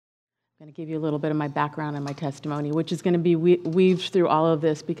going to give you a little bit of my background and my testimony, which is going to be weaved through all of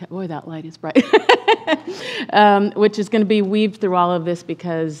this because, boy, that light is bright, which is going to be weaved through all of this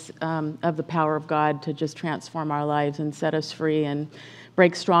because of the power of God to just transform our lives and set us free and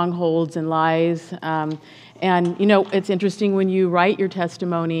break strongholds and lies. And, you know, it's interesting when you write your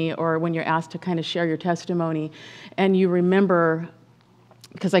testimony or when you're asked to kind of share your testimony and you remember,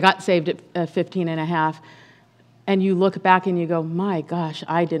 because I got saved at 15 and a half, and you look back and you go, my gosh,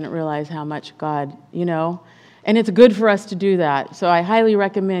 I didn't realize how much God, you know, and it's good for us to do that. So I highly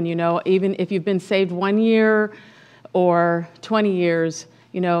recommend, you know, even if you've been saved 1 year or 20 years,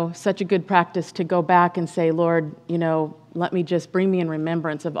 you know, such a good practice to go back and say, Lord, you know, let me just bring me in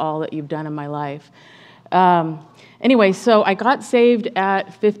remembrance of all that you've done in my life. Anyway, so I got saved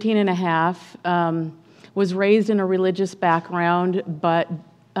at 15 and a half, was raised in a religious background, but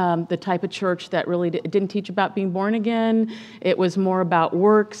the type of church that really didn't teach about being born again. It was more about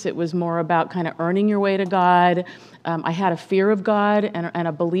works. It was more about kind of earning your way to God. I had a fear of God and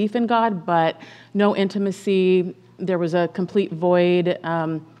a belief in God, but no intimacy. There was a complete void.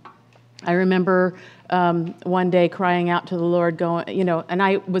 I remember one day crying out to the Lord, going, you know, and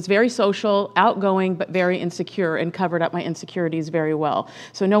I was very social, outgoing, but very insecure and covered up my insecurities very well.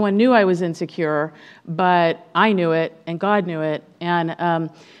 So no one knew I was insecure, but I knew it and God knew it. And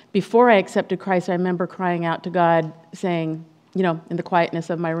before I accepted Christ, I remember crying out to God saying, you know, in the quietness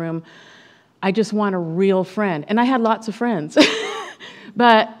of my room, I just want a real friend. And I had lots of friends.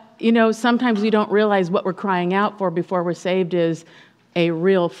 But, you know, sometimes we don't realize what we're crying out for before we're saved is a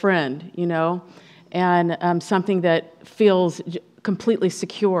real friend, you know, and something that feels completely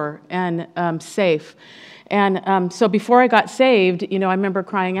secure and safe. And so before I got saved, you know, I remember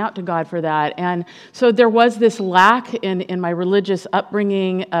crying out to God for that. And so there was this lack in my religious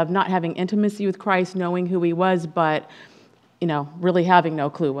upbringing of not having intimacy with Christ, knowing who he was, but, you know, really having no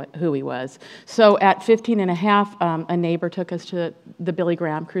clue who he was. So at 15 and a half, a neighbor took us to the Billy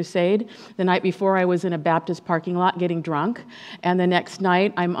Graham crusade. The night before, I was in a Baptist parking lot getting drunk. And the next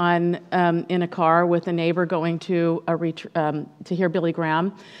night, I'm in a car with a neighbor going to hear Billy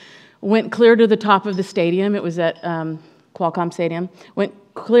Graham. Went clear to the top of the stadium. It was at Qualcomm Stadium. Went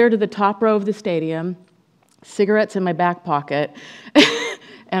clear to the top row of the stadium, cigarettes in my back pocket,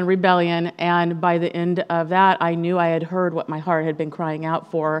 and rebellion. And by the end of that, I knew I had heard what my heart had been crying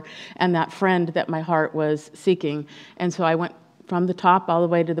out for and that friend that my heart was seeking. And so I went from the top all the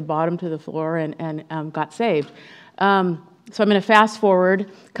way to the bottom to the floor and got saved. So I'm going to fast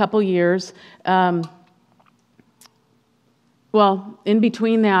forward a couple years. Well, in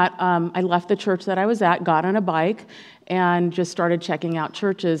between that, I left the church that I was at, got on a bike, and just started checking out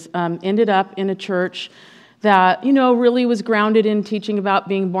churches. Ended up in a church that, you know, really was grounded in teaching about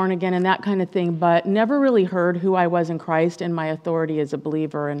being born again and that kind of thing, but never really heard who I was in Christ and my authority as a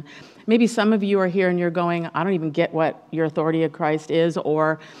believer. And maybe some of you are here and you're going, I don't even get what your authority of Christ is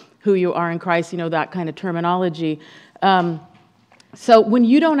or who you are in Christ, you know, that kind of terminology. So when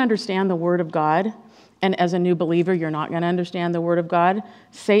you don't understand the Word of God, and as a new believer, you're not going to understand the Word of God,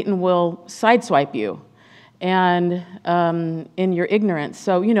 Satan will sideswipe you and in your ignorance.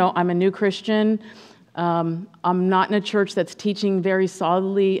 So, you know, I'm a new Christian. I'm not in a church that's teaching very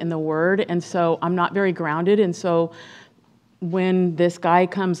solidly in the Word, and so I'm not very grounded. And so when this guy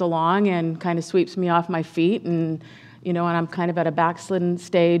comes along and kind of sweeps me off my feet and, you know, and I'm kind of at a backslidden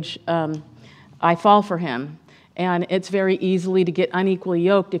stage, I fall for him. And it's very easily to get unequally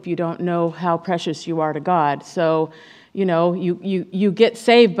yoked if you don't know how precious you are to God. So, you know, you get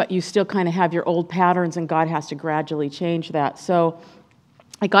saved, but you still kind of have your old patterns, and God has to gradually change that. So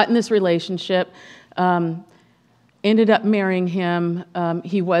I got in this relationship, ended up marrying him.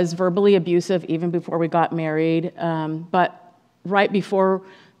 He was verbally abusive even before we got married. But right before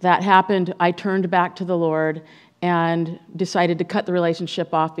that happened, I turned back to the Lord and decided to cut the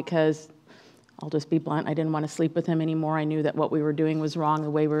relationship off because, I'll just be blunt, I didn't want to sleep with him anymore. I knew that what we were doing was wrong,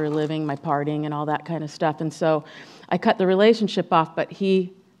 the way we were living, my partying and all that kind of stuff. And so I cut the relationship off, but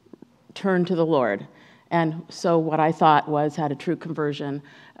he turned to the Lord. And so what I thought had a true conversion.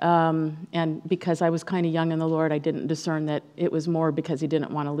 And because I was kind of young in the Lord, I didn't discern that it was more because he didn't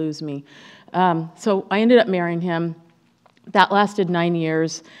want to lose me. So I ended up marrying him. That lasted 9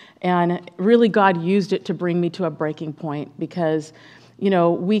 years. And really God used it to bring me to a breaking point because, you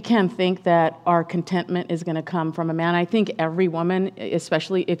know, we can think that our contentment is going to come from a man. I think every woman,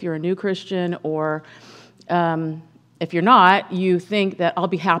 especially if you're a new Christian or if you're not, you think that I'll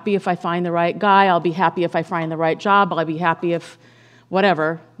be happy if I find the right guy, I'll be happy if I find the right job, I'll be happy if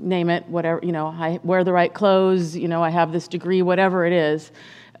whatever, name it, whatever, you know, I wear the right clothes, you know, I have this degree, whatever it is.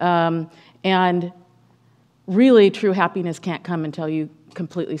 And really true happiness can't come until you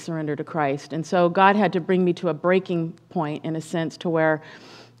completely surrender to Christ. And so God had to bring me to a breaking point, in a sense, to where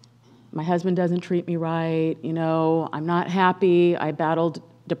my husband doesn't treat me right, I'm not happy. I battled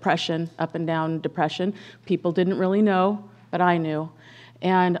depression, up and down depression. People didn't really know, but I knew.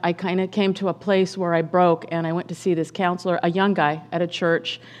 And I kind of came to a place where I broke, and I went to see this counselor, a young guy at a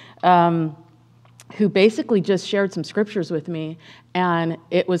church, who basically just shared some scriptures with me. And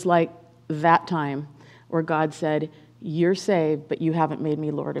it was like that time where God said, "You're saved, but you haven't made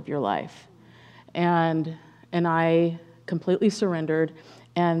me Lord of your life." And I completely surrendered.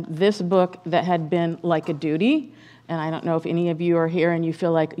 And this book that had been like a duty, and I don't know if any of you are here and you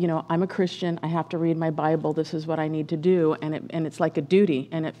feel like, I'm a Christian, I have to read my Bible, this is what I need to do, and it's like a duty,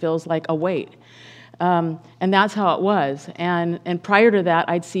 and it feels like a weight. And that's how it was. And prior to that,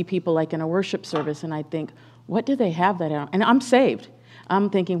 I'd see people like in a worship service, and I'd think, what do they have that I don't? And I'm saved. I'm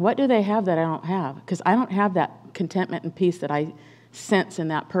thinking, what do they have that I don't have? Because I don't have that contentment and peace that I sense in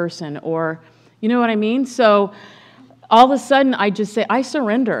that person, or, you know what I mean? So all of a sudden, I just say, I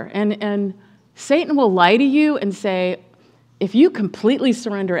surrender. And Satan will lie to you and say, if you completely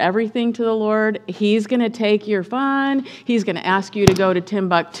surrender everything to the Lord, he's going to take your fun. He's going to ask you to go to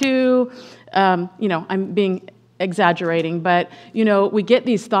Timbuktu. I'm being exaggerating, but, we get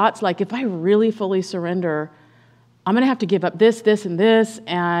these thoughts like, if I really fully surrender, I'm going to have to give up this, this, and this,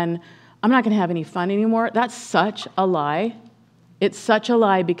 and I'm not going to have any fun anymore. That's such a lie. It's such a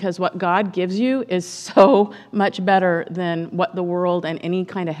lie, because what God gives you is so much better than what the world and any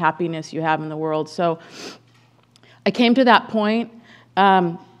kind of happiness you have in the world. So I came to that point,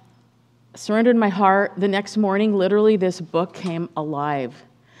 surrendered my heart. The next morning, literally, this book came alive.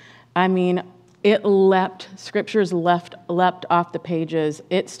 I mean, it leapt. Scriptures leapt off the pages.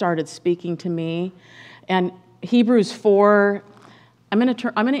 It started speaking to me. And Hebrews 4, I'm going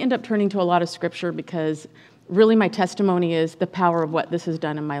to end up turning to a lot of Scripture, because really my testimony is the power of what this has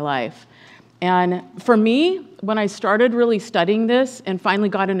done in my life. And for me, when I started really studying this and finally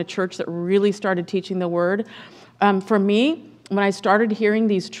got in a church that really started teaching the Word, for me, when I started hearing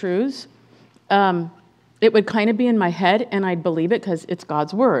these truths, it would kind of be in my head, and I'd believe it because it's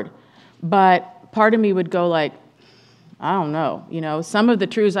God's Word. But part of me would go like, I don't know. Some of the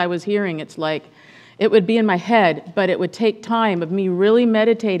truths I was hearing, it's like, it would be in my head, but it would take time of me really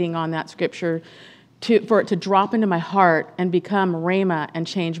meditating on that Scripture for it to drop into my heart and become rhema and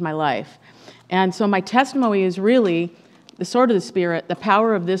change my life. And so my testimony is really the sword of the Spirit, the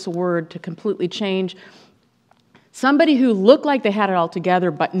power of this word to completely change somebody who looked like they had it all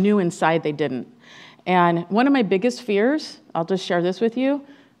together but knew inside they didn't. And one of my biggest fears, I'll just share this with you,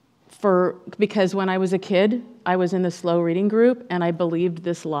 because when I was a kid, I was in the slow reading group, and I believed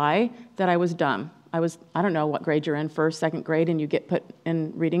this lie that I was dumb. I don't know what grade you're in, first, second grade, and you get put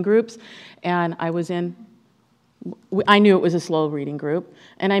in reading groups. And I knew it was a slow reading group.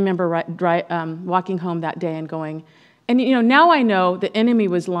 And I remember walking home that day and going, and now I know the enemy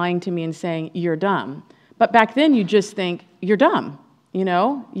was lying to me and saying, you're dumb. But back then you just think, you're dumb.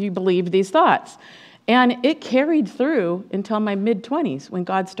 You believed these thoughts. And it carried through until my mid-20s when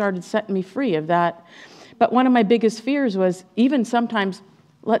God started setting me free of that. But one of my biggest fears was even sometimes,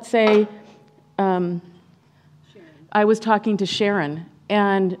 let's say, I was talking to Sharon,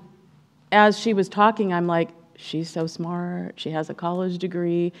 and as she was talking, I'm like, she's so smart, she has a college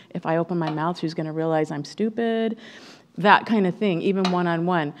degree, if I open my mouth, she's going to realize I'm stupid, that kind of thing, even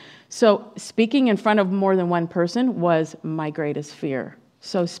one-on-one. So speaking in front of more than one person was my greatest fear.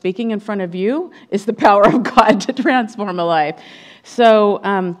 So speaking in front of you is the power of God to transform a life.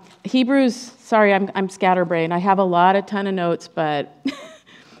 So Hebrews, sorry, I'm scatterbrained. I have a ton of notes, but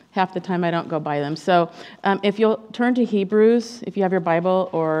half the time I don't go by them. So if you'll turn to Hebrews, if you have your Bible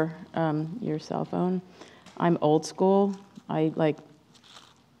or your cell phone. I'm old school. I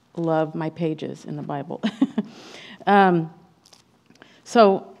love my pages in the Bible.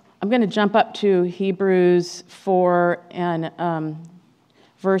 So I'm going to jump up to Hebrews 4 and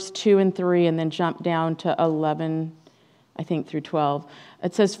verse 2 and 3, and then jump down to 11, I think, through 12.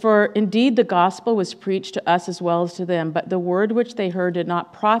 It says, "For indeed the gospel was preached to us as well as to them, but the word which they heard did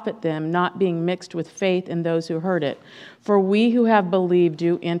not profit them, not being mixed with faith in those who heard it. For we who have believed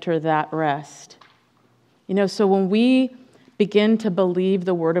do enter that rest." So when we begin to believe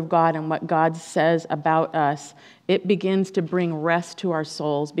the word of God and what God says about us, it begins to bring rest to our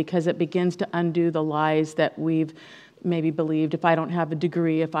souls, because it begins to undo the lies that we've maybe believed. If I don't have a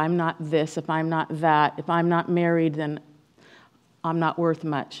degree, if I'm not this, if I'm not that, if I'm not married, then I'm not worth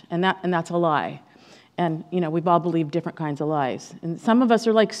much. And that's a lie. And, we've all believed different kinds of lies. And some of us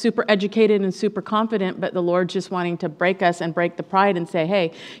are super educated and super confident, but the Lord's just wanting to break us and break the pride and say,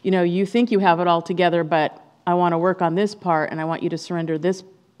 hey, you think you have it all together, but I want to work on this part, and I want you to surrender this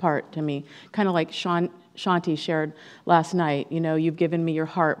part to me. Kind of like Shanti shared last night. You've given me your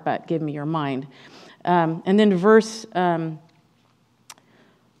heart, but give me your mind. And then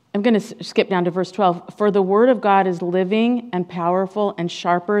I'm going to skip down to verse 12. For the word of God is living and powerful and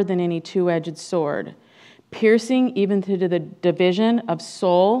sharper than any two-edged sword, piercing even to the division of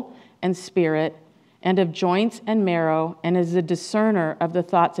soul and spirit, and of joints and marrow, and is a discerner of the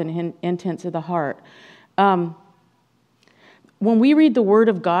thoughts and intents of the heart. When we read the Word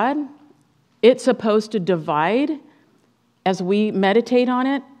of God, it's supposed to divide, as we meditate on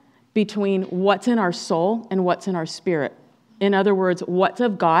it, between what's in our soul and what's in our spirit. In other words, what's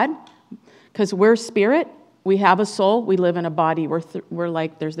of God, because we're spirit, we have a soul, we live in a body. We're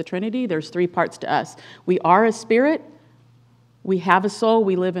like, there's the Trinity, there's three parts to us. We are a spirit, we have a soul,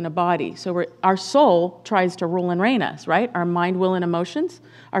 we live in a body. So our soul tries to rule and reign us, right? Our mind, will, and emotions.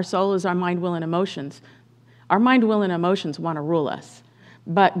 Our soul is our mind, will, and emotions. Our mind, will, and emotions want to rule us.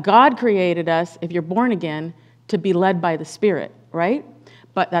 But God created us, if you're born again, to be led by the Spirit, right?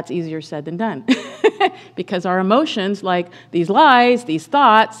 But that's easier said than done. Because our emotions, like these lies, these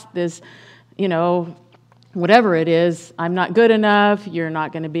thoughts, this, whatever it is, I'm not good enough, you're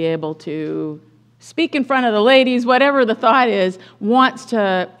not going to be able to speak in front of the ladies, whatever the thought is, wants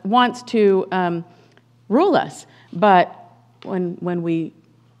to rule us. But when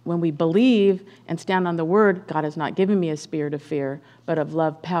we believe and stand on the word, God has not given me a spirit of fear, but of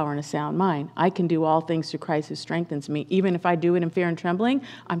love, power, and a sound mind. I can do all things through Christ who strengthens me. Even if I do it in fear and trembling,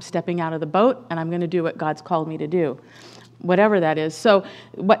 I'm stepping out of the boat and I'm going to do what God's called me to do, whatever that is. So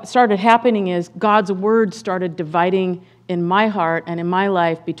what started happening is God's word started dividing in my heart and in my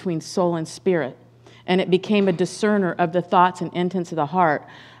life between soul and spirit. And it became a discerner of the thoughts and intents of the heart.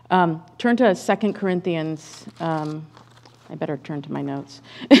 Turn to 2 Corinthians. I better turn to my notes.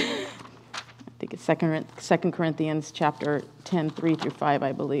 I think it's 2 Corinthians chapter 10, 3 through 5,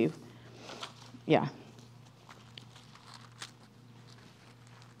 I believe. Yeah.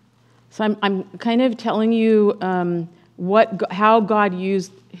 So I'm kind of telling you how God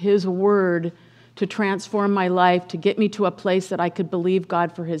used his word to transform my life, to get me to a place that I could believe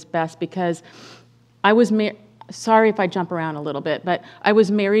God for his best, because I was sorry if I jump around a little bit, but I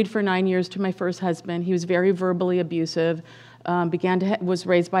was married for 9 years to my first husband. He was very verbally abusive, was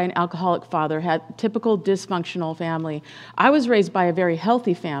raised by an alcoholic father, had typical dysfunctional family. I was raised by a very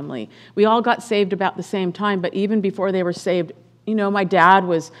healthy family. We all got saved about the same time, but even before they were saved, my dad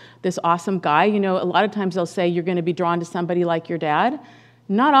was this awesome guy. A lot of times they'll say you're going to be drawn to somebody like your dad.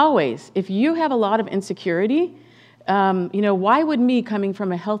 Not always. If you have a lot of insecurity, why would me, coming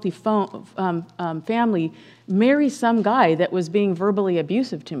from a healthy family, marry some guy that was being verbally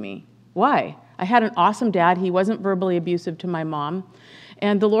abusive to me? Why? I had an awesome dad. He wasn't verbally abusive to my mom.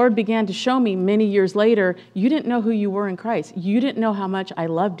 And the Lord began to show me many years later, you didn't know who you were in Christ. You didn't know how much I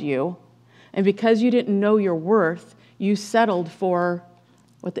loved you. And because you didn't know your worth, you settled for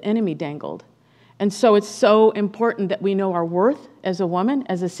what the enemy dangled. And so it's so important that we know our worth as a woman,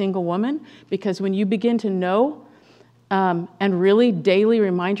 as a single woman, because when you begin to know and really daily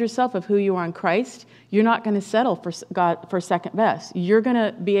remind yourself of who you are in Christ, you're not going to settle for God for second best. You're going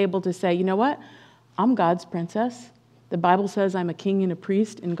to be able to say, you know what? I'm God's princess. The Bible says I'm a king and a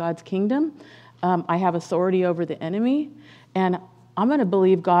priest in God's kingdom. I have authority over the enemy, and I'm going to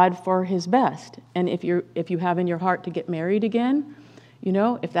believe God for his best. And if you have in your heart to get married again,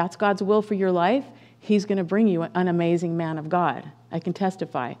 if that's God's will for your life, he's going to bring you an amazing man of God. I can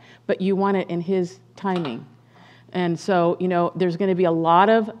testify. But you want it in his timing. And so, there's going to be a lot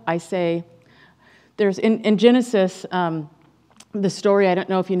of, there's in Genesis, the story, I don't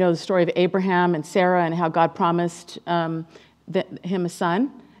know if you know the story of Abraham and Sarah and how God promised him a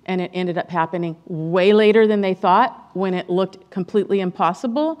son. And it ended up happening way later than they thought, when it looked completely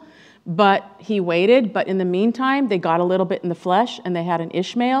impossible. But he waited. But in the meantime, they got a little bit in the flesh, and they had an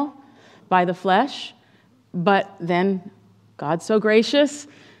Ishmael by the flesh. But then God's so gracious.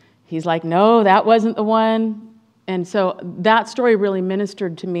 He's like, no, that wasn't the one. And so that story really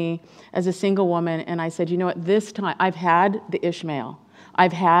ministered to me as a single woman. And I said, you know what, this time I've had the Ishmael.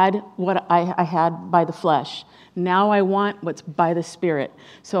 I've had what I had by the flesh. Now I want what's by the Spirit.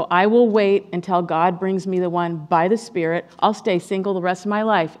 So I will wait until God brings me the one by the Spirit. I'll stay single the rest of my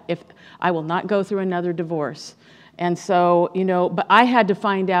life if I will not go through another divorce. And so, but I had to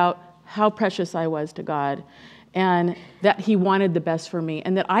find out how precious I was to God, and that he wanted the best for me,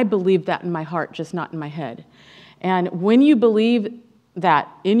 and that I believed that in my heart, just not in my head. And when you believe that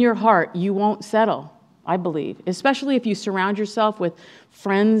in your heart, you won't settle. I believe, especially if you surround yourself with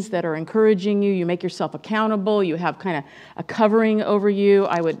friends that are encouraging you, you make yourself accountable, you have kind of a covering over you.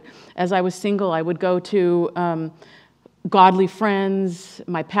 As I was single, I would go to godly friends,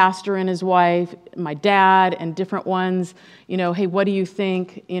 my pastor and his wife, my dad and different ones, hey, what do you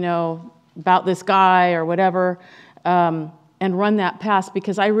think, about this guy or whatever, and run that past,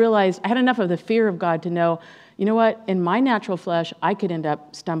 because I realized I had enough of the fear of God to know, you know what, in my natural flesh, I could end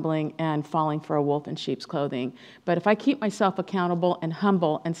up stumbling and falling for a wolf in sheep's clothing. But if I keep myself accountable and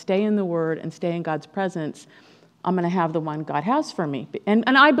humble and stay in the Word and stay in God's presence, I'm going to have the one God has for me. And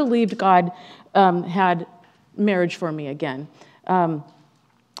I believed God had marriage for me again. I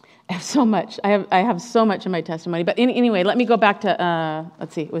have so much. I have so much in my testimony. But anyway, let me go back to,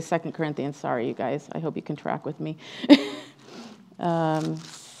 let's see, it was 2 Corinthians. Sorry, you guys. I hope you can track with me. 2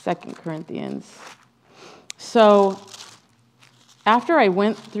 Corinthians. So after I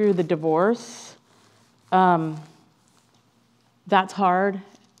went through the divorce, that's hard.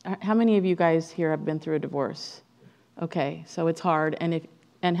 How many of you guys here have been through a divorce? Okay, so it's hard.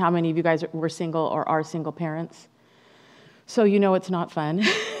 And how many of you guys were single or are single parents? So it's not fun.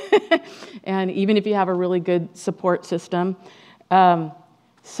 And even if you have a really good support system.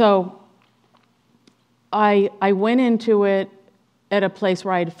 So I went into it at a place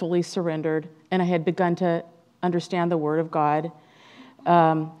where I had fully surrendered, and I had begun to understand the Word of God,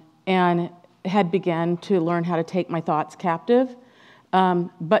 and had begun to learn how to take my thoughts captive.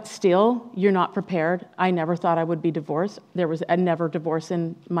 But still, you're not prepared. I never thought I would be divorced. There was never divorce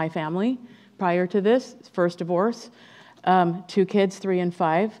in my family prior to this, first divorce. 2 kids, 3 and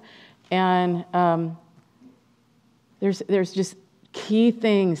 5. And there's just key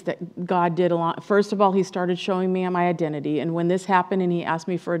things that God did a lot. First of all, He started showing me my identity. And when this happened and He asked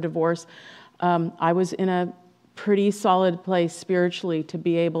me for a divorce, I was in a pretty solid place spiritually to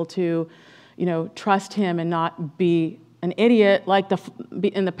be able to, trust Him and not be an idiot like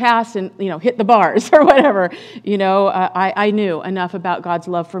in the past and, hit the bars or whatever. I knew enough about God's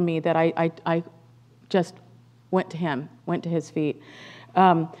love for me that I just went to Him, went to His feet.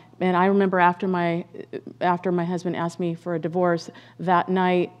 And I remember after my husband asked me for a divorce, that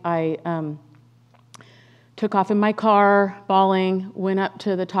night I took off in my car, bawling, went up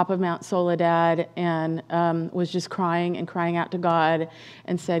to the top of Mount Soledad and was just crying and crying out to God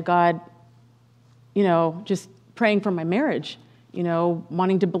and said, God, just praying for my marriage,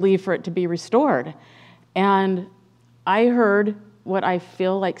 wanting to believe for it to be restored. And I heard what I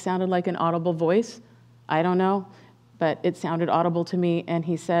feel like sounded like an audible voice. I don't know, but it sounded audible to me. And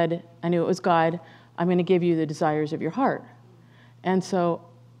He said, I knew it was God, I'm going to give you the desires of your heart. And so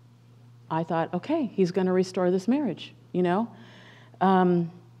I thought, okay, He's going to restore this marriage,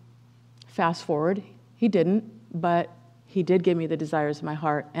 Fast forward, He didn't, but He did give me the desires of my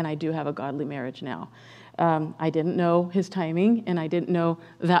heart, and I do have a godly marriage now. I didn't know His timing, and I didn't know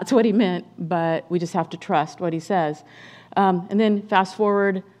that's what He meant, but we just have to trust what He says. And then fast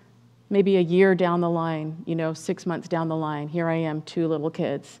forward maybe a year down the line, 6 months down the line, here I am, 2 little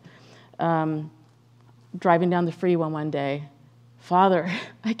kids, driving down the freeway one day. Father,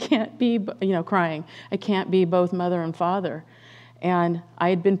 I can't be, crying, I can't be both mother and father. And I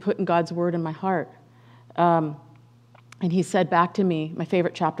had been putting God's word in my heart. And He said back to me, my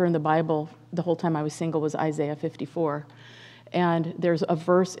favorite chapter in the Bible the whole time I was single was Isaiah 54. And there's a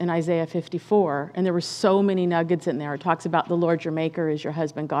verse in Isaiah 54, and there were so many nuggets in there. It talks about the Lord your Maker is your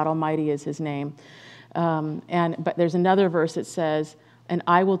husband, God Almighty is His name. But there's another verse that says, and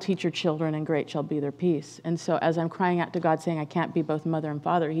I will teach your children, and great shall be their peace. And so as I'm crying out to God saying I can't be both mother and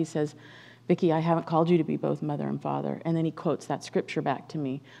father, He says, Vicky, I haven't called you to be both mother and father. And then He quotes that scripture back to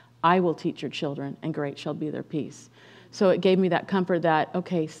me. I will teach your children, and great shall be their peace. So it gave me that comfort that,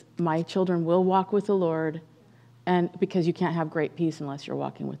 okay, my children will walk with the Lord, and because you can't have great peace unless you're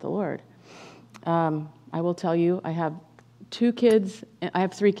walking with the Lord. I will tell you, I have 2 kids. I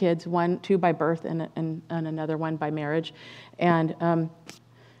have 3 kids, 2 by birth and another one by marriage, and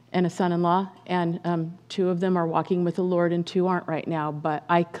a son-in-law. And 2 of them are walking with the Lord, and 2 aren't right now. But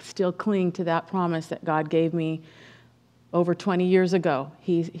I still cling to that promise that God gave me over 20 years ago.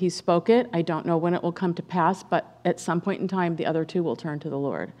 He spoke it. I don't know when it will come to pass, but at some point in time, the other 2 will turn to the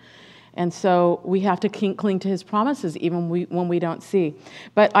Lord. And so we have to cling to His promises even when we don't see.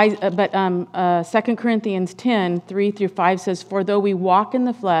 But 2 Corinthians 10, 3 through 5 says, for though we walk in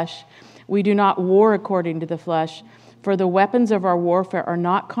the flesh, we do not war according to the flesh. For the weapons of our warfare are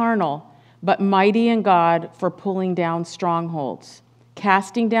not carnal, but mighty in God for pulling down strongholds,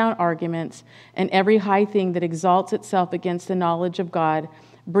 casting down arguments, and every high thing that exalts itself against the knowledge of God,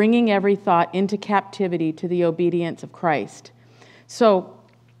 bringing every thought into captivity to the obedience of Christ. So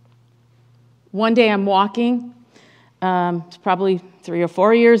One day I'm walking, it's probably 3 or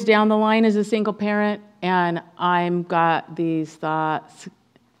 4 years down the line as a single parent, and I'm got these thoughts.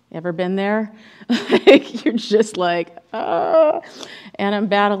 Ever been there? Like, you're just like, ah. And I'm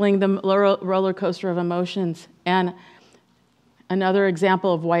battling the roller coaster of emotions. And another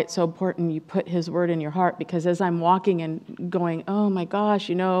example of why it's so important you put his word in your heart, because as I'm walking and going, oh my gosh,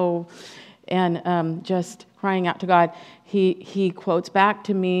 and just crying out to God, he quotes back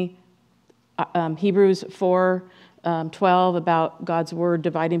to me Hebrews 4:12 about God's word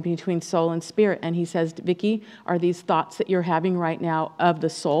dividing between soul and spirit. And he says, Vicky, are these thoughts that you're having right now of the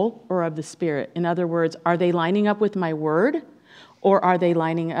soul or of the spirit? In other words, are they lining up with my word, or are they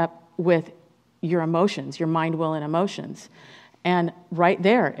lining up with your emotions, your mind, will, and emotions? And right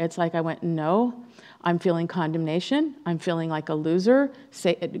there, it's like I went, no, I'm feeling condemnation. I'm feeling like a loser.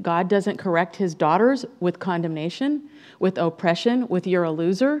 God doesn't correct his daughters with condemnation, with oppression, with you're a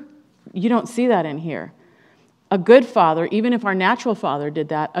loser. You don't see that in here. A good father, even if our natural father did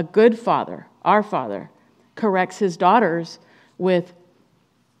that, a good father, our father, corrects his daughters with,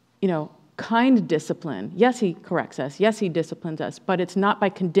 kind discipline. Yes, he corrects us. Yes, he disciplines us, but it's not by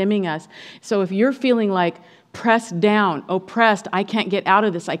condemning us. So if you're feeling like pressed down, oppressed, I can't get out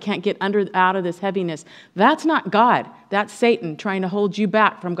of this, I can't get out of this heaviness, that's not God. That's Satan trying to hold you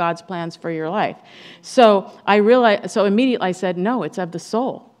back from God's plans for your life. So immediately I said, no, it's of the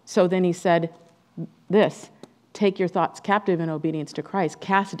soul. So then he said this, take your thoughts captive in obedience to Christ.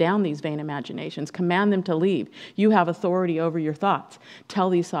 Cast down these vain imaginations. Command them to leave. You have authority over your thoughts. Tell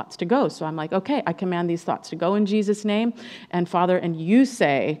these thoughts to go. So I'm like, okay, I command these thoughts to go in Jesus' name. And Father, and you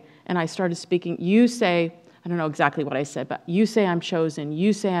say, and I started speaking, you say, I don't know exactly what I said, but you say I'm chosen.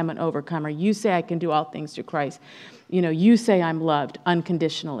 You say I'm an overcomer. You say I can do all things through Christ. You say I'm loved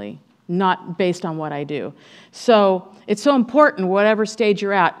unconditionally, not based on what I do. So it's so important, whatever stage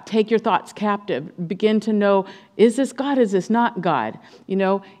you're at, take your thoughts captive. Begin to know, is this God? Is this not God?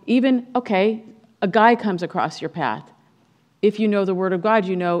 A guy comes across your path. If you know the Word of God,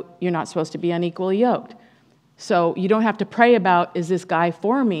 you know you're not supposed to be unequally yoked. So you don't have to pray about, is this guy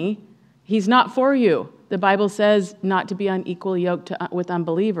for me? He's not for you. The Bible says not to be unequally yoked with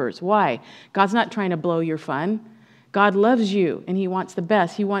unbelievers. Why? God's not trying to blow your fun. God loves you, and he wants the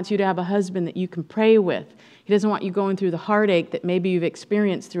best. He wants you to have a husband that you can pray with. He doesn't want you going through the heartache that maybe you've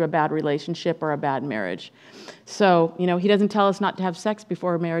experienced through a bad relationship or a bad marriage. So, he doesn't tell us not to have sex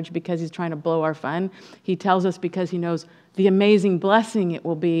before marriage because he's trying to blow our fun. He tells us because he knows the amazing blessing it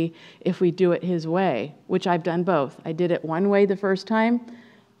will be if we do it his way, which I've done both. I did it one way the first time.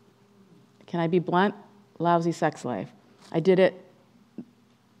 Can I be blunt? Lousy sex life. I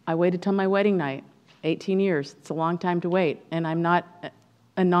waited till my wedding night. 18 years. It's a long time to wait. And I'm not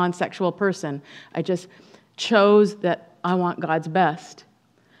a non-sexual person. I just chose that I want God's best.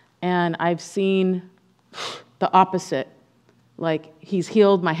 And I've seen the opposite. Like, he's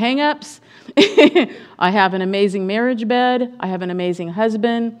healed my hang-ups. I have an amazing marriage bed. I have an amazing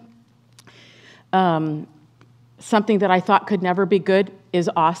husband. Something that I thought could never be good is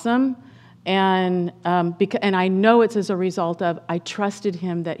awesome. And I know it's as a result of I trusted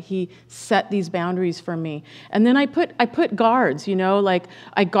him that he set these boundaries for me. And then I put guards, like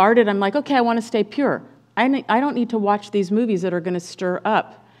I guarded. I'm like, okay, I want to stay pure. I don't need to watch these movies that are going to stir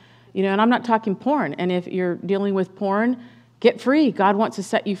up, and I'm not talking porn. And if you're dealing with porn, get free. God wants to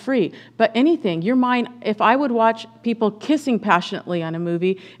set you free. But anything, your mind, if I would watch people kissing passionately on a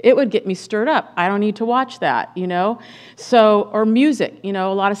movie, it would get me stirred up. I don't need to watch that, So, or music, a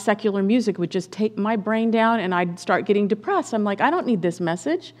lot of secular music would just take my brain down and I'd start getting depressed. I'm like, I don't need this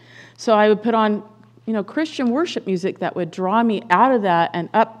message. So I would put on, Christian worship music that would draw me out of that and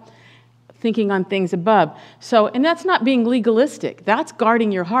up thinking on things above. So, and that's not being legalistic. That's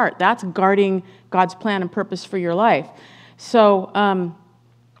guarding your heart. That's guarding God's plan and purpose for your life. So,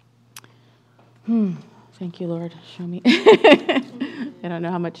 thank you, Lord. Show me. I don't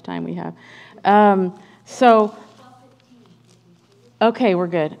know how much time we have. Okay, we're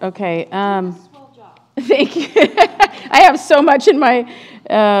good. Okay. Thank you. I have so much in my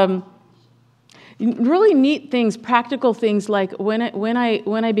really neat things, practical things, like when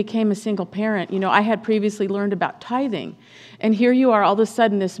I became a single parent, I had previously learned about tithing. And here you are, all of a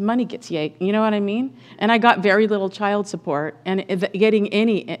sudden this money gets yanked, you know what I mean? And I got very little child support, and getting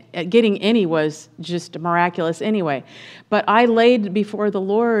any was just miraculous anyway. But I laid before the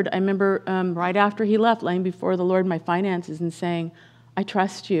Lord, I remember right after he left, laying before the Lord my finances and saying, I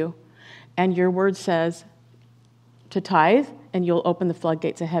trust you, and your word says to tithe, and you'll open the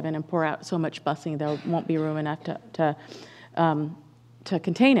floodgates of heaven and pour out so much blessing there won't be room enough to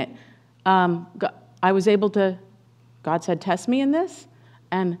contain it. I was able to, God said, test me in this,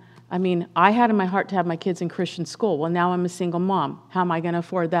 and I mean, I had in my heart to have my kids in Christian school. Well, now I'm a single mom. How am I going to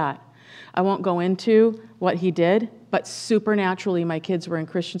afford that? I won't go into what he did, but supernaturally my kids were in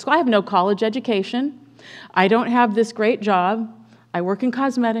Christian school. I have no college education. I don't have this great job. I work in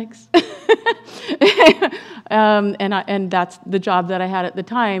cosmetics. And that's the job that I had at the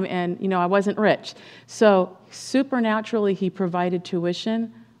time, and I wasn't rich. So supernaturally he provided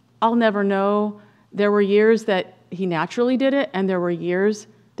tuition. I'll never know. There were years that he naturally did it, and there was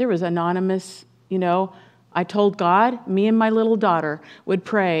anonymous, I told God, me and my little daughter would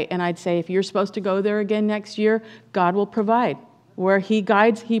pray, and I'd say, if you're supposed to go there again next year, God will provide. Where he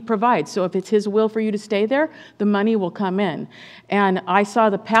guides, he provides. So if it's his will for you to stay there, the money will come in. And I saw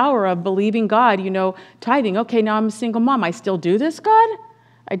the power of believing God, tithing. Okay, now I'm a single mom. I still do this, God?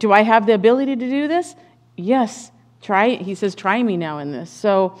 Do I have the ability to do this? Yes. Try it. He says, try me now in this.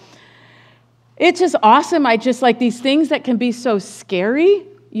 So it's just awesome. I just like these things that can be so scary,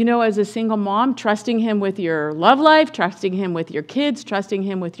 as a single mom, trusting him with your love life, trusting him with your kids, trusting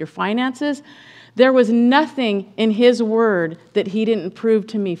him with your finances. There was nothing in his word that he didn't prove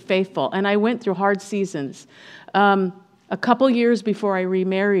to me faithful. And I went through hard seasons. A couple years before I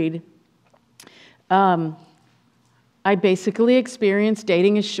remarried, I basically experienced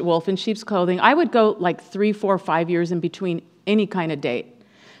dating a wolf in sheep's clothing. I would go like 3, 4, 5 years in between any kind of date.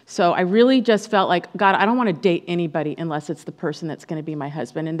 So I really just felt like, God, I don't want to date anybody unless it's the person that's going to be my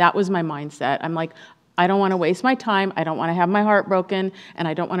husband. And that was my mindset. I'm like, I don't want to waste my time. I don't want to have my heart broken, and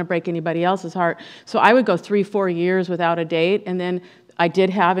I don't want to break anybody else's heart. So I would go 3, 4 years without a date, and then I did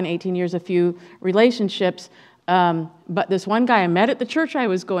have in 18 years a few relationships. But this one guy I met at the church I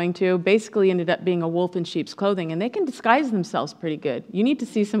was going to basically ended up being a wolf in sheep's clothing, and they can disguise themselves pretty good. You need to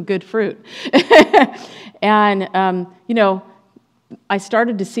see some good fruit. And, I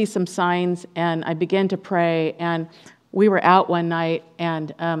started to see some signs, and I began to pray, and we were out one night,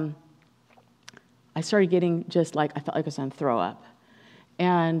 and I started getting I felt like I was going to throw up,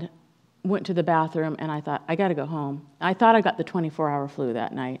 and went to the bathroom, and I thought, I got to go home. I thought I got the 24-hour flu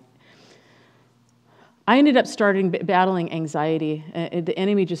that night. I ended up battling anxiety. The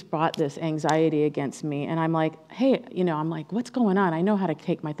enemy just brought this anxiety against me, and I'm like, hey, what's going on? I know how to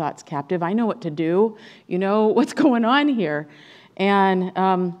take my thoughts captive. I know what to do. What's going on here? And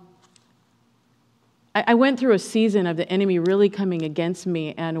I went through a season of the enemy really coming against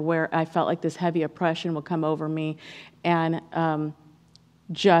me, and where I felt like this heavy oppression will come over me and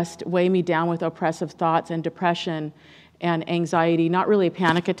just weigh me down with oppressive thoughts and depression and anxiety. Not really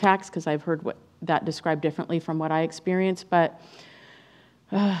panic attacks, because I've heard that described differently from what I experienced, but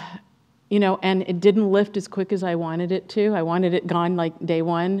and it didn't lift as quick as I wanted it to. I wanted it gone like day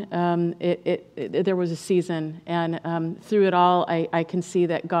one. There was a season, and through it all, I can see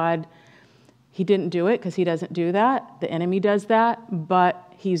that God, he didn't do it because he doesn't do that. The enemy does that,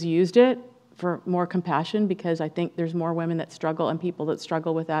 but he's used it for more compassion, because I think there's more women that struggle and people that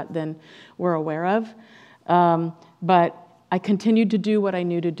struggle with that than we're aware of. But I continued to do what I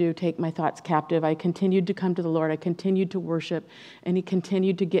knew to do, take my thoughts captive. I continued to come to the Lord. I continued to worship, and he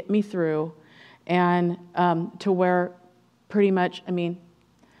continued to get me through, and to where pretty much, I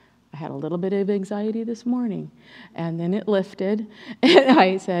had a little bit of anxiety this morning, and then it lifted, and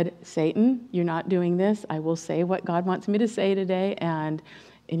I said, Satan, you're not doing this. I will say what God wants me to say today, and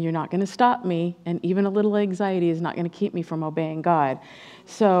you're not going to stop me, and even a little anxiety is not going to keep me from obeying God.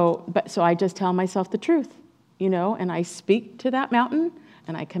 So I just tell myself the truth. And I speak to that mountain,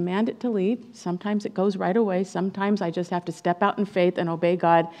 and I command it to leave. Sometimes it goes right away. Sometimes I just have to step out in faith and obey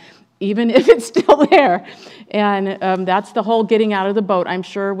God, even if it's still there. And that's the whole getting out of the boat. I'm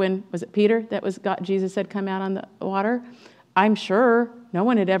sure was it Peter that was God? Jesus said, come out on the water. I'm sure no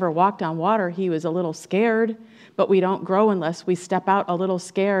one had ever walked on water. He was a little scared, but we don't grow unless we step out a little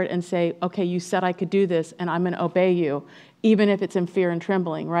scared and say, okay, you said I could do this, and I'm going to obey you, even if it's in fear and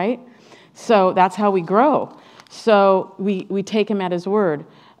trembling, right? So that's how we grow. So we take him at his word.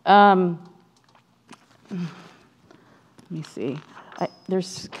 Let me see.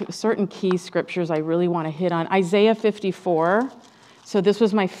 There's certain key scriptures I really want to hit on. Isaiah 54. So this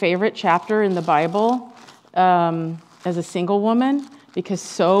was my favorite chapter in the Bible as a single woman, because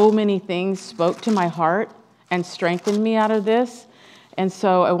so many things spoke to my heart and strengthened me out of this. And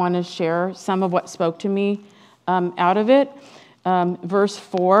so I want to share some of what spoke to me out of it. Verse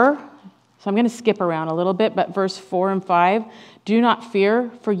 4. So I'm going to skip around a little bit, but verse 4 and 5, do not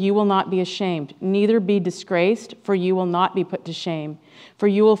fear, for you will not be ashamed. Neither be disgraced, for you will not be put to shame. For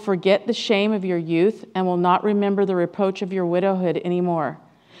you will forget the shame of your youth and will not remember the reproach of your widowhood anymore.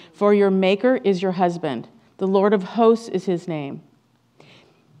 For your Maker is your husband. The Lord of hosts is his name.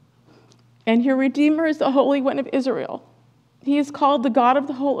 And your Redeemer is the Holy One of Israel. He is called the God of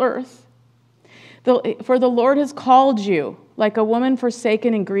the whole earth. For the Lord has called you, like a woman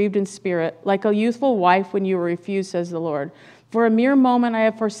forsaken and grieved in spirit, like a youthful wife when you were refused, says the Lord. For a mere moment I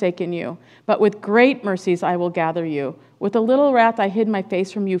have forsaken you, but with great mercies I will gather you. With a little wrath I hid my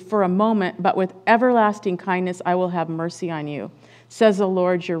face from you for a moment, but with everlasting kindness I will have mercy on you, says the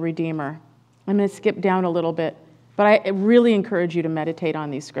Lord your Redeemer. I'm going to skip down a little bit, but I really encourage you to meditate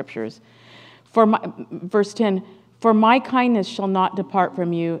on these scriptures. Verse 10, for my kindness shall not depart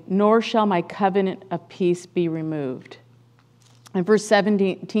from you, nor shall my covenant of peace be removed. And verse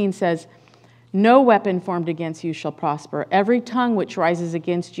 17 says, no weapon formed against you shall prosper. Every tongue which rises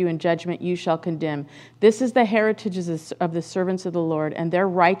against you in judgment you shall condemn. This is the heritage of the servants of the Lord, and their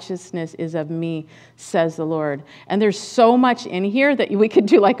righteousness is of me, says the Lord. And there's so much in here that we could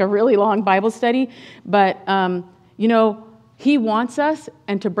do like a really long Bible study. But, He wants us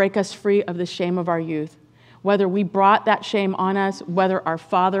and to break us free of the shame of our youth. Whether we brought that shame on us, whether our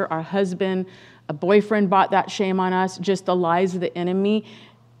father, our husband, a boyfriend brought that shame on us, just the lies of the enemy.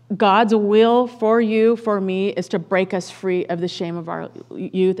 God's will for you, for me, is to break us free of the shame of our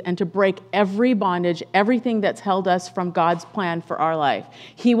youth and to break every bondage, everything that's held us from God's plan for our life.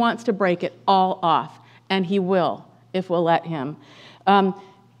 He wants to break it all off, and He will, if we'll let Him. The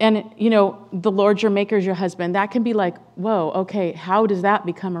Lord your maker is your husband. That can be like, whoa, okay, how does that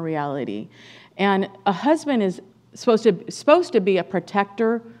become a reality? And a husband is supposed to be a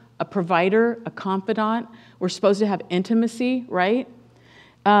protector, a provider, a confidant. We're supposed to have intimacy, right?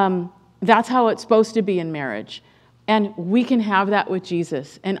 That's how it's supposed to be in marriage. And we can have that with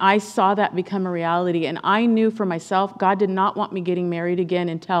Jesus. And I saw that become a reality. And I knew for myself, God did not want me getting married again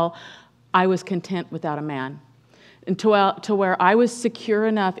until I was content without a man. To where I was secure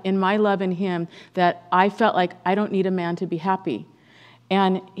enough in my love in Him that I felt like I don't need a man to be happy.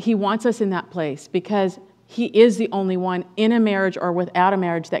 And He wants us in that place because He is the only one in a marriage or without a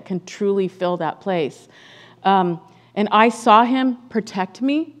marriage that can truly fill that place. And I saw Him protect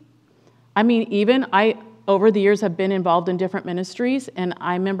me. I mean, over the years, have been involved in different ministries, and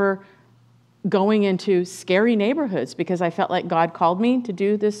I remember going into scary neighborhoods because I felt like God called me to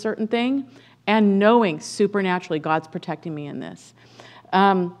do this certain thing, and knowing supernaturally God's protecting me in this.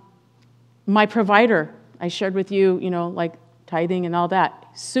 My provider, I shared with you, like tithing and all that,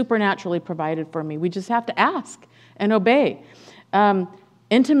 supernaturally provided for me. We just have to ask and obey.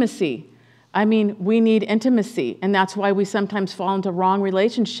 Intimacy. We need intimacy, and that's why we sometimes fall into wrong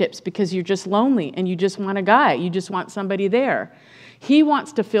relationships because you're just lonely and you just want a guy. You just want somebody there. He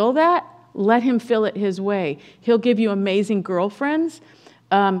wants to fill that. Let Him fill it His way. He'll give you amazing girlfriends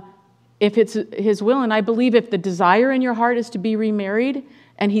if it's His will. And I believe if the desire in your heart is to be remarried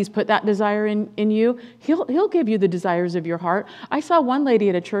and He's put that desire in you, He'll give you the desires of your heart. I saw one lady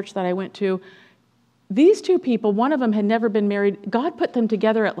at a church that I went to. These two people, one of them had never been married. God put them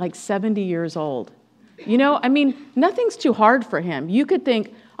together at like 70 years old. Nothing's too hard for Him. You could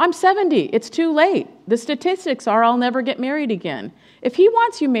think, I'm 70, it's too late. The statistics are I'll never get married again. If He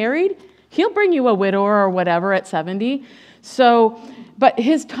wants you married, He'll bring you a widower or whatever at 70. But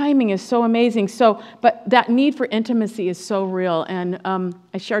His timing is so amazing. But that need for intimacy is so real. And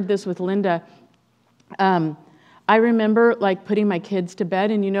I shared this with Linda. I remember like putting my kids to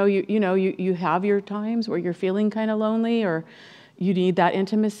bed, and you have your times where you're feeling kind of lonely or you need that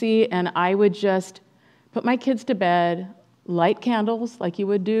intimacy, and I would just put my kids to bed, light candles like you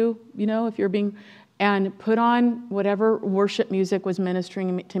would do, if you're and put on whatever worship music was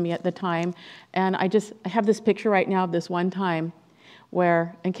ministering to me at the time. And I have this picture right now of this one time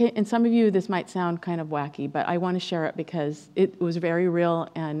where, and some of you, this might sound kind of wacky, but I want to share it because it was very real,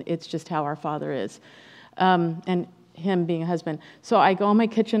 and it's just how our Father is. And Him being a husband. So I go in my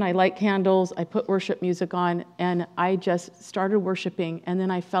kitchen, I light candles, I put worship music on, and I just started worshiping. And then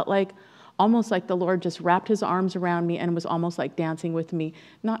I felt almost like the Lord just wrapped His arms around me and was almost like dancing with me.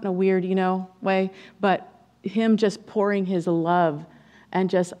 Not in a weird, way, but Him just pouring His love and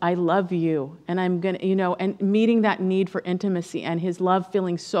just, I love you. And I'm going to, and meeting that need for intimacy and His love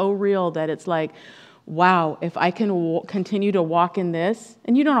feeling so real that it's like, wow, if I can continue to walk in this,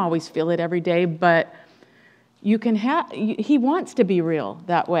 and you don't always feel it every day, but you can He wants to be real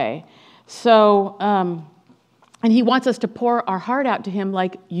that way. So, and He wants us to pour our heart out to Him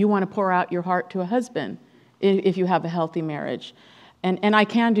like you want to pour out your heart to a husband if you have a healthy marriage. And I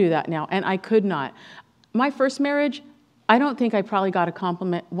can do that now, and I could not. My first marriage, I don't think I probably got a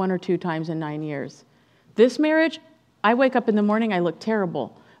compliment 1 or 2 times in 9 years. This marriage, I wake up in the morning, I look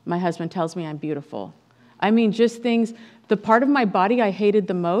terrible. My husband tells me I'm beautiful. Just things, the part of my body I hated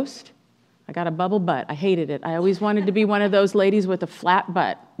the most, I got a bubble butt. I hated it. I always wanted to be one of those ladies with a flat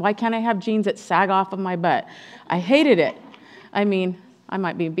butt. Why can't I have jeans that sag off of my butt? I hated it. I mean, I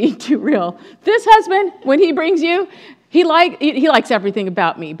might be being too real. This husband, when he brings you, he likes everything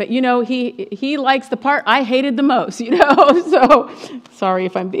about me, but he likes the part I hated the most, So sorry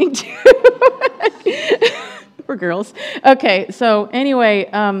if I'm being too. We're girls. Okay, so anyway,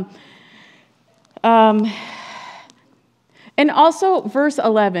 and also verse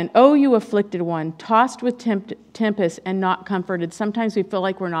 11, "Oh, you afflicted one, tossed with tempest and not comforted." Sometimes we feel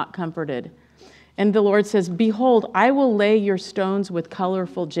like we're not comforted. And the Lord says, "Behold, I will lay your stones with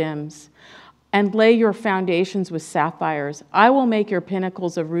colorful gems and lay your foundations with sapphires. I will make your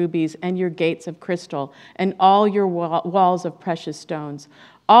pinnacles of rubies and your gates of crystal and all your walls of precious stones.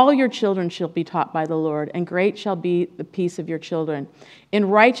 All your children shall be taught by the Lord, and great shall be the peace of your children. In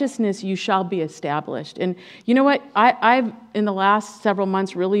righteousness you shall be established." And you know what? I've, in the last several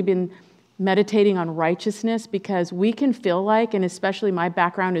months, really been meditating on righteousness, because we can feel like, and especially my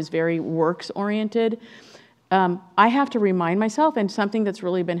background is very works-oriented, I have to remind myself, and something that's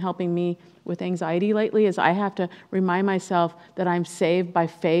really been helping me with anxiety lately is I have to remind myself that I'm saved by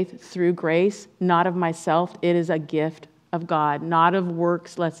faith through grace, not of myself. It is a gift of God, not of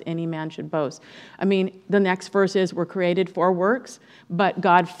works, lest any man should boast. I mean, the next verse is we're created for works, but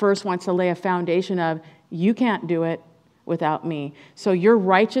God first wants to lay a foundation of, you can't do it without me. So your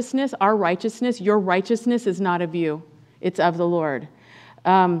righteousness, our righteousness, your righteousness is not of you. It's of the Lord.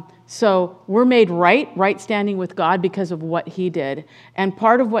 So we're made right standing with God because of what he did. And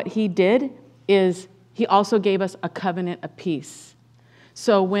part of what he did is he also gave us a covenant of peace.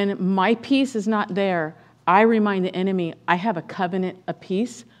 So when my peace is not there, I remind the enemy, I have a covenant of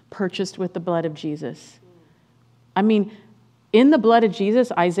peace purchased with the blood of Jesus. I mean, in the blood of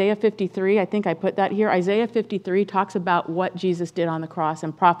Jesus, Isaiah 53, I think I put that here. Isaiah 53 talks about what Jesus did on the cross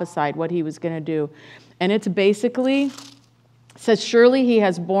and prophesied what he was going to do. And it's basically, says, "Surely he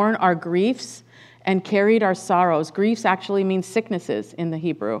has borne our griefs and carried our sorrows." Griefs actually means sicknesses in the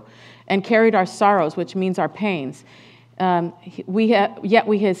Hebrew. "And carried our sorrows," which means our pains. Yet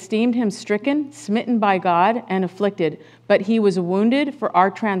we esteemed him stricken, smitten by God, and afflicted. But he was wounded for our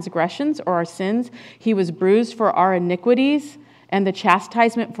transgressions or our sins. He was bruised for our iniquities, and the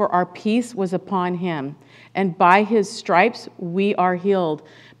chastisement for our peace was upon him. And by his stripes we are healed.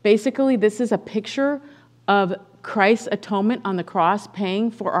 Basically, this is a picture of Christ's atonement on the cross,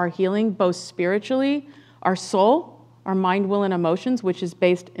 paying for our healing, both spiritually, our soul, our mind, will, and emotions, which is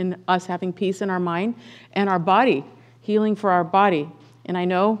based in us having peace in our mind, and our body, healing for our body. And I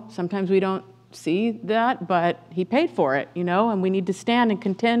know sometimes we don't see that, but he paid for it, and we need to stand and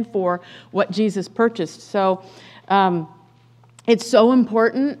contend for what Jesus purchased. So it's so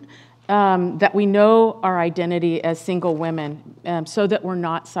important that we know our identity as single women, so that we're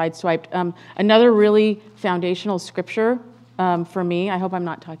not sideswiped. Another really foundational scripture for me, I hope I'm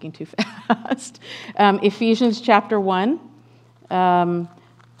not talking too fast, Ephesians chapter 1.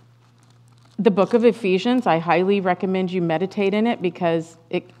 The book of Ephesians, I highly recommend you meditate in it, because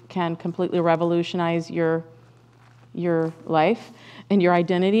it can completely revolutionize your life and your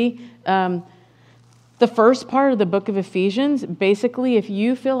identity. The first part of the book of Ephesians, basically, if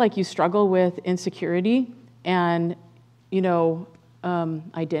you feel like you struggle with insecurity and,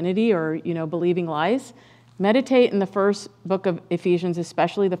 identity or, believing lies, meditate in the first book of Ephesians,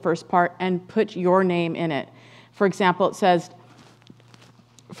 especially the first part, and put your name in it. For example, it says,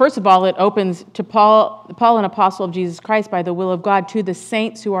 first of all, it opens to Paul, an apostle of Jesus Christ by the will of God, to the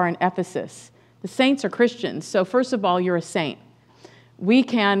saints who are in Ephesus. The saints are Christians. So first of all, you're a saint. We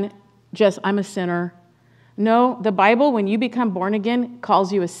can just, I'm a sinner. No, the Bible, when you become born again,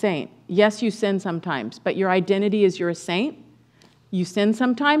 calls you a saint. Yes, you sin sometimes, but your identity is you're a saint. You sin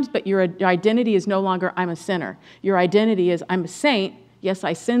sometimes, but your identity is no longer I'm a sinner. Your identity is I'm a saint. Yes,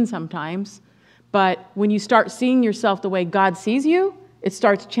 I sin sometimes, but when you start seeing yourself the way God sees you, it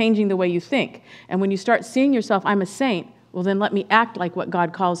starts changing the way you think. And when you start seeing yourself, I'm a saint, well, then let me act like what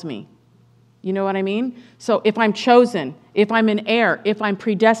God calls me. You know what I mean? So if I'm chosen, if I'm an heir, if I'm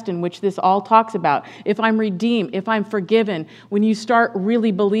predestined, which this all talks about, if I'm redeemed, if I'm forgiven, when you start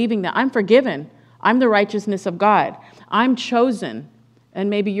really believing that I'm forgiven, I'm the righteousness of God, I'm chosen, and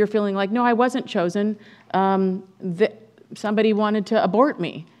maybe you're feeling like, no, I wasn't chosen, somebody wanted to abort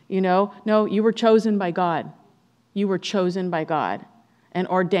me, No, you were chosen by God. You were chosen by God and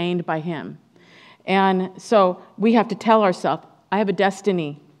ordained by him. And so we have to tell ourselves, I have a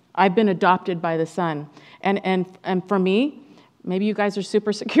destiny. I've been adopted by the Son. And for me, maybe you guys are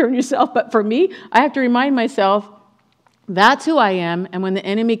super secure in yourself, but for me, I have to remind myself, that's who I am. And when the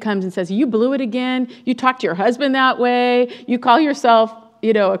enemy comes and says, you blew it again, you talk to your husband that way, you call yourself,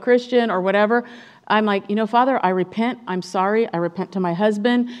 a Christian or whatever, I'm like, Father, I repent. I'm sorry. I repent to my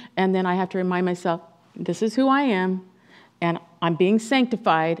husband. And then I have to remind myself, this is who I am. and I'm being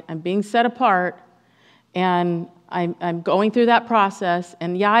sanctified, I'm being set apart, and I'm going through that process,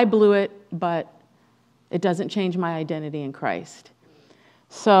 and yeah, I blew it, but it doesn't change my identity in Christ.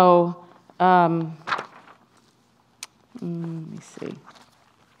 So, let me see.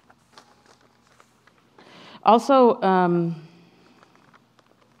 Also,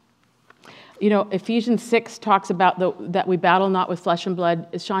 Ephesians 6 talks about that we battle not with flesh and blood.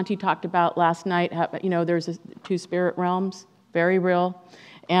 As Shanti talked about last night, there's two spirit realms, very real.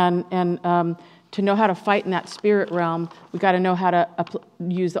 And to know how to fight in that spirit realm, we got to know how to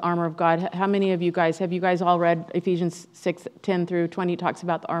use the armor of God. How many of you guys, have you guys all read Ephesians 6:10 through 20 talks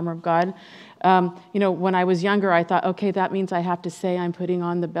about the armor of God? When I was younger, I thought, okay, that means I have to say I'm putting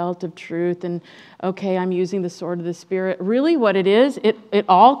on the belt of truth, and okay, I'm using the sword of the Spirit. Really what it is, it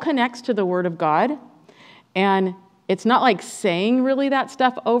all connects to the Word of God, and it's not like saying really that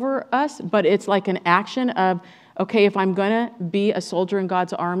stuff over us, but it's like an action of, okay, if I'm going to be a soldier in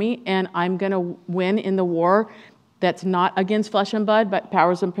God's army and I'm going to win in the war that's not against flesh and blood, but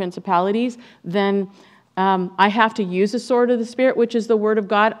powers and principalities, then I have to use the sword of the Spirit, which is the Word of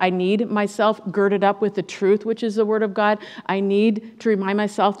God. I need myself girded up with the truth, which is the Word of God. I need to remind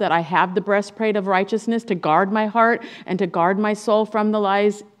myself that I have the breastplate of righteousness to guard my heart and to guard my soul from the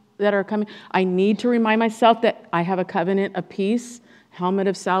lies that are coming. I need to remind myself that I have a covenant of peace, helmet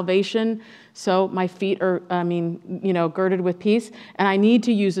of salvation, so my feet are, girded with peace. And I need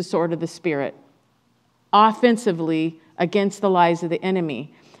to use the sword of the Spirit offensively against the lies of the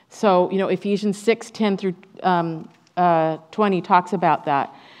enemy. So, Ephesians 6:10 through 20 talks about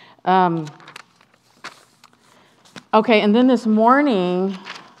that. Okay, and then this morning,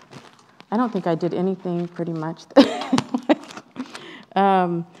 I don't think I did anything pretty much.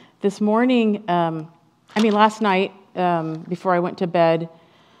 This morning, last night, before I went to bed,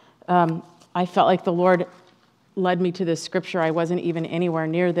 I felt like the Lord led me to this scripture. I wasn't even anywhere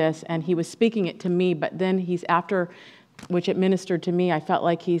near this, and he was speaking it to me, but then which it ministered to me, I felt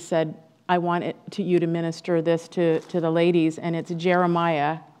like he said, I want you to minister this to the ladies, and it's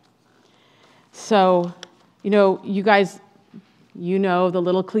Jeremiah. So, you guys, the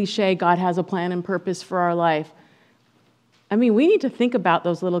little cliche, God has a plan and purpose for our life. We need to think about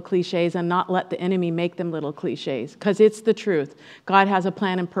those little cliches and not let the enemy make them little cliches, because it's the truth. God has a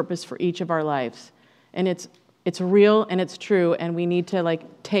plan and purpose for each of our lives, and it's real and it's true, and we need to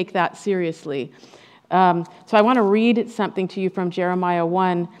take that seriously. So I want to read something to you from Jeremiah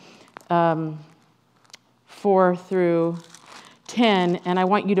 1, 4 through 10, and I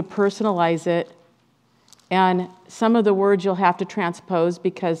want you to personalize it. And some of the words you'll have to transpose,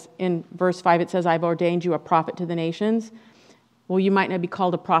 because in verse 5 it says, I've ordained you a prophet to the nations. Well, you might not be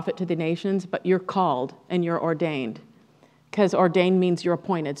called a prophet to the nations, but you're called and you're ordained, because ordained means you're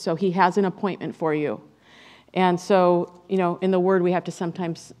appointed. So he has an appointment for you. And so, in the word we have to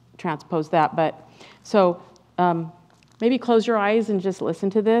sometimes transpose that. But so maybe close your eyes and just listen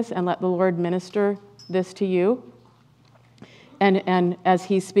to this and let the Lord minister this to you. And as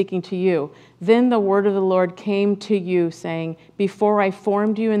he's speaking to you, then the word of the Lord came to you, saying, before I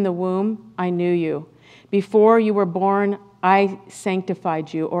formed you in the womb, I knew you. Before you were born, I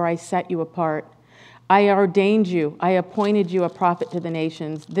sanctified you, or I set you apart. I ordained you, I appointed you a prophet to the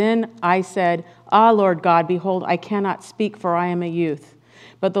nations. Then I said, Lord God, behold, I cannot speak, for I am a youth.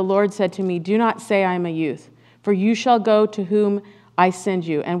 But the Lord said to me, do not say I am a youth, for you shall go to whom I send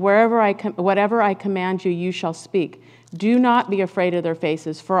you, and whatever I command you, you shall speak. Do not be afraid of their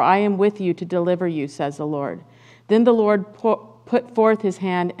faces, for I am with you to deliver you, says the Lord. Then the Lord put forth his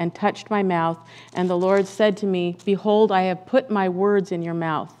hand and touched my mouth, and the Lord said to me, behold, I have put my words in your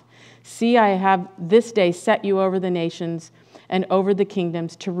mouth. See, I have this day set you over the nations and over the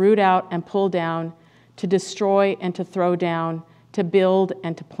kingdoms, to root out and pull down, to destroy and to throw down, to build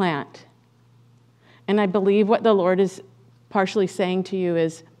and to plant. And I believe what the Lord is partially saying to you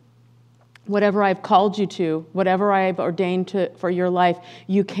is, whatever I've called you to, whatever I've ordained for your life,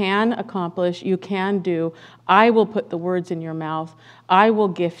 you can accomplish, you can do. I will put the words in your mouth. I will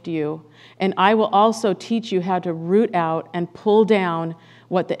gift you. And I will also teach you how to root out and pull down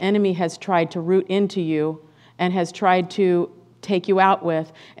what the enemy has tried to root into you and has tried to take you out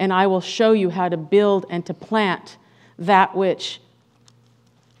with. And I will show you how to build and to plant that which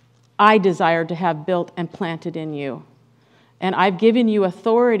I desire to have built and planted in you. And I've given you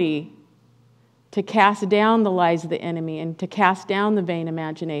authority to cast down the lies of the enemy and to cast down the vain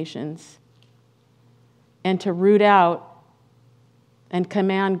imaginations and to root out and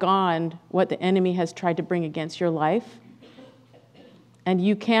command God what the enemy has tried to bring against your life. And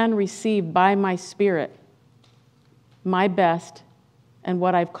you can receive by my Spirit my best and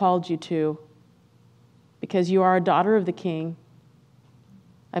what I've called you to because you are a daughter of the King.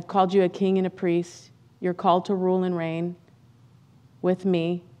 I've called you a king and a priest. You're called to rule and reign with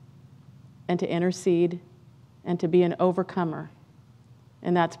me and to intercede and to be an overcomer.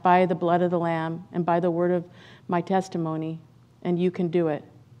 And that's by the blood of the Lamb and by the word of my testimony. And you can do it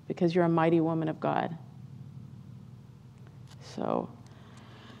because you're a mighty woman of God. So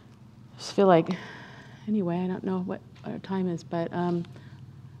I just feel like, anyway, I don't know what our time is, but 5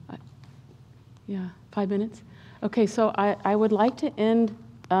 minutes. Okay, so I would like to end,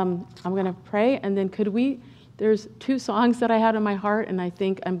 I'm going to pray, and then there's 2 songs that I had in my heart, and I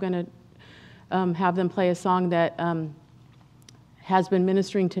think I'm going to have them play a song that has been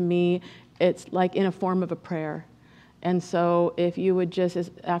ministering to me. It's like in a form of a prayer. And so if you would just,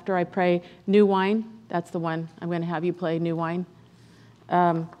 after I pray, New Wine, that's the one. I'm going to have you play New Wine.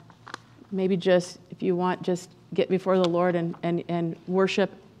 Maybe just, if you want, just get before the Lord and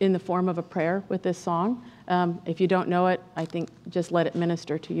worship in the form of a prayer with this song. If you don't know it, I think just let it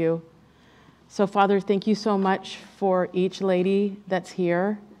minister to you. So, Father, thank you so much for each lady that's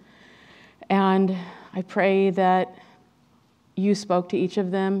here. And I pray that you spoke to each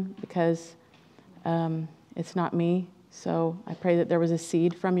of them because it's not me. So I pray that there was a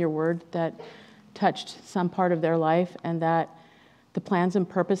seed from your word that touched some part of their life, and that the plans and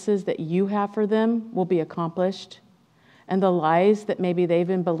purposes that you have for them will be accomplished. And the lies that maybe they've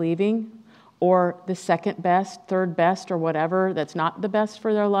been believing, or the second best, third best, or whatever that's not the best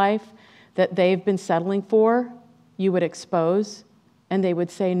for their life, that they've been settling for, you would expose, and they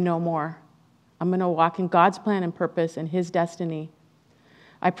would say, no more. I'm going to walk in God's plan and purpose and his destiny.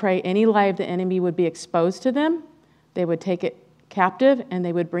 I pray any lie of the enemy would be exposed to them. They would take it captive, and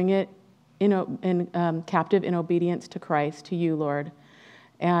they would bring it captive in obedience to Christ, to you, Lord.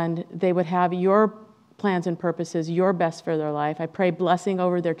 And they would have your plans and purposes, your best for their life. I pray blessing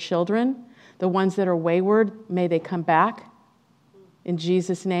over their children. The ones that are wayward, may they come back in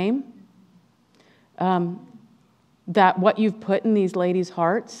Jesus' name. That what you've put in these ladies'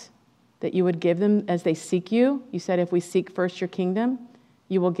 hearts, that you would give them as they seek you. You said if we seek first your kingdom,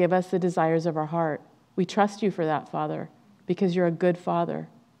 you will give us the desires of our heart. We trust you for that, Father, because you're a good Father.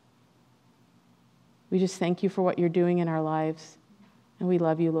 We just thank you for what you're doing in our lives. And we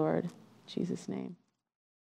love you, Lord. In Jesus' name.